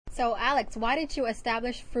So Alex, why did you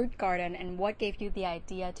establish Fruit Garden and what gave you the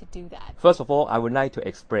idea to do that? First of all, I would like to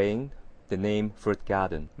explain the name Fruit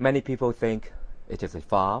Garden. Many people think it is a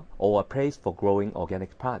farm or a place for growing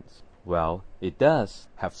organic plants. Well, it does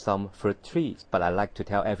have some fruit trees, but I like to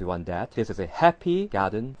tell everyone that this is a happy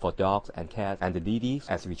garden for dogs and cats and the needy,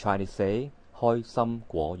 as we Chinese say, 開心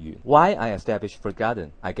果園. Why I established Fruit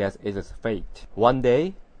Garden? I guess it is fate. One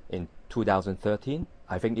day in 2013,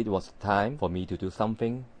 I think it was time for me to do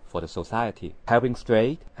something for the society, helping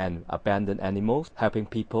stray and abandoned animals, helping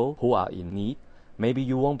people who are in need. Maybe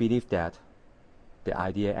you won't believe that the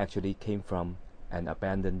idea actually came from an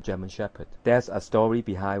abandoned German Shepherd. There's a story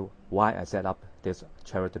behind why I set up this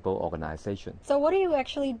charitable organization. So what do you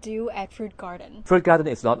actually do at Fruit Garden? Fruit Garden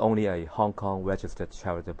is not only a Hong Kong registered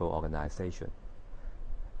charitable organization.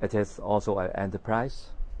 It is also an enterprise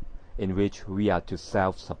in which we are to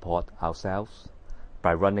self-support ourselves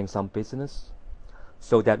by running some business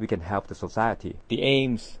so that we can help the society. The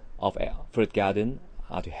aims of Fruit Garden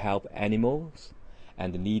are to help animals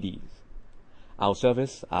and the needy. Our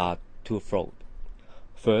services are twofold.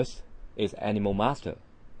 First is animal master.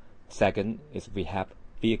 Second is rehab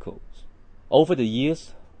vehicles. Over the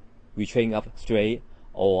years, we train up stray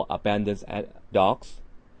or abandoned dogs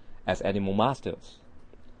as animal masters.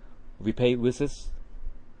 We pay visits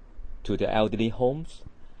to the elderly homes,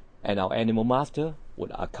 and our animal master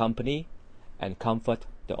would accompany and comfort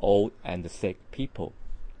the old and the sick people.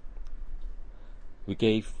 We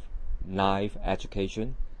gave knife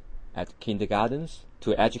education at kindergartens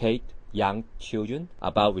to educate young children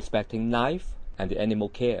about respecting life and the animal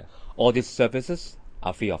care. All these services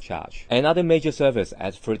are free of charge. Another major service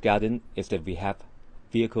at Fruit Garden is the rehab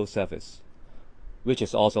vehicle service, which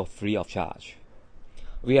is also free of charge.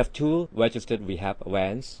 We have 2 registered rehab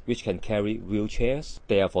vans which can carry wheelchairs.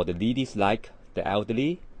 They are for the needy like the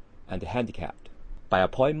elderly and the handicapped. By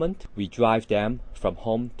appointment, we drive them from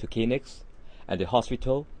home to clinics and the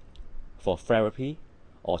hospital for therapy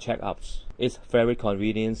or checkups. It's very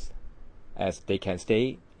convenient as they can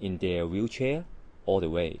stay in their wheelchair all the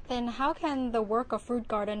way. Then how can the work of Fruit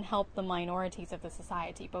Garden help the minorities of the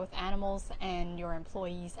society, both animals and your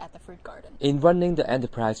employees at the Fruit Garden? In running the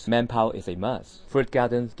enterprise, manpower is a must. Fruit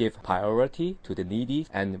Gardens give priority to the needy,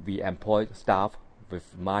 and we employ staff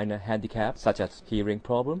with minor handicaps such as hearing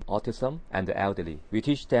problem, autism, and the elderly. We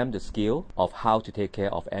teach them the skill of how to take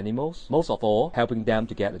care of animals, most of all helping them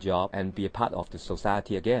to get a job and be a part of the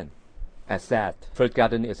society again. As said, Fruit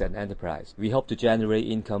Garden is an enterprise. We hope to generate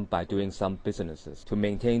income by doing some businesses to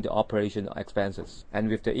maintain the operation expenses. And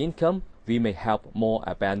with the income, we may help more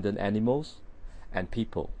abandoned animals and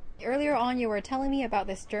people. Earlier on, you were telling me about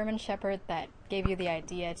this German Shepherd that gave you the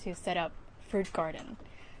idea to set up Fruit Garden.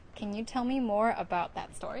 Can you tell me more about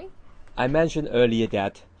that story? I mentioned earlier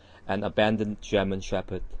that an abandoned German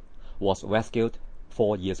Shepherd was rescued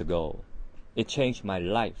 4 years ago. It changed my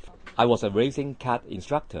life. I was a racing kart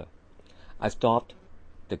instructor. I stopped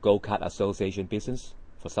the Go-Kart Association business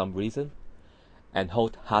for some reason and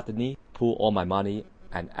wholeheartedly put all my money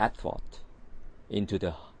and effort into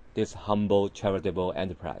this humble charitable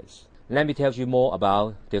enterprise. Let me tell you more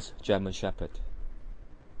about this German Shepherd.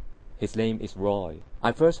 His name is Roy.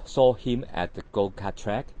 I first saw him at the go-kart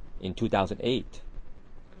track in 2008.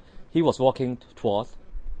 He was walking towards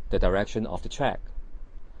the direction of the track.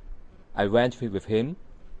 I went with him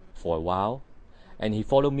for a while, and he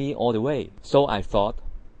followed me all the way. So I thought,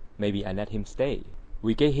 maybe I let him stay.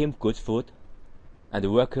 We gave him good food, and the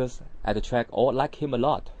workers at the track all liked him a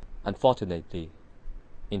lot. Unfortunately,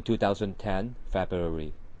 in 2010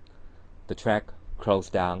 February, the track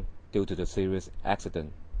closed down due to the serious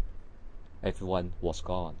accident. Everyone was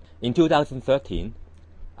gone. In 2013,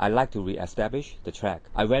 I like to re-establish the track.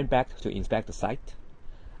 I went back to inspect the site.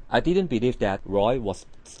 I didn't believe that Roy was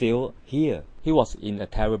still here. He was in a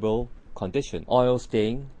terrible condition. Oil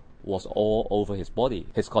stain was all over his body.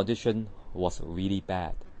 His condition was really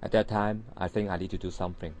bad. At that time, I think I need to do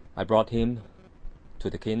something. I brought him to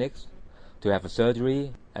the clinics to have a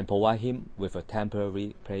surgery and provide him with a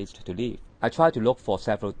temporary place to live. I tried to look for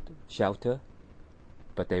several shelters,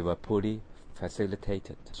 but they were poorly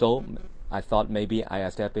facilitated. So I thought maybe I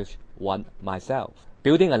establish one myself,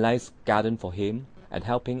 building a nice garden for him and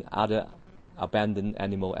helping other abandoned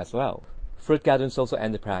animals as well. Fruit Garden Social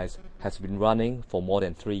Enterprise has been running for more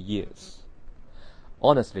than 3 years.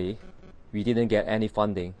 Honestly, we didn't get any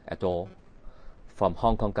funding at all from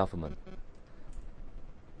Hong Kong government,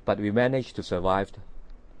 but we managed to survive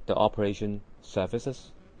the operation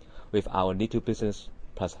services with our little business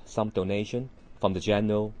plus some donation from the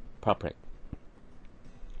general public.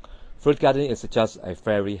 Fruit Garden is just a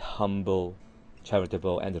very humble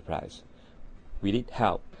charitable enterprise. We need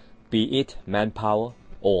help. be it manpower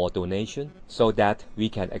or donation, so that we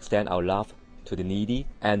can extend our love to the needy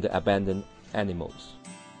and the abandoned animals.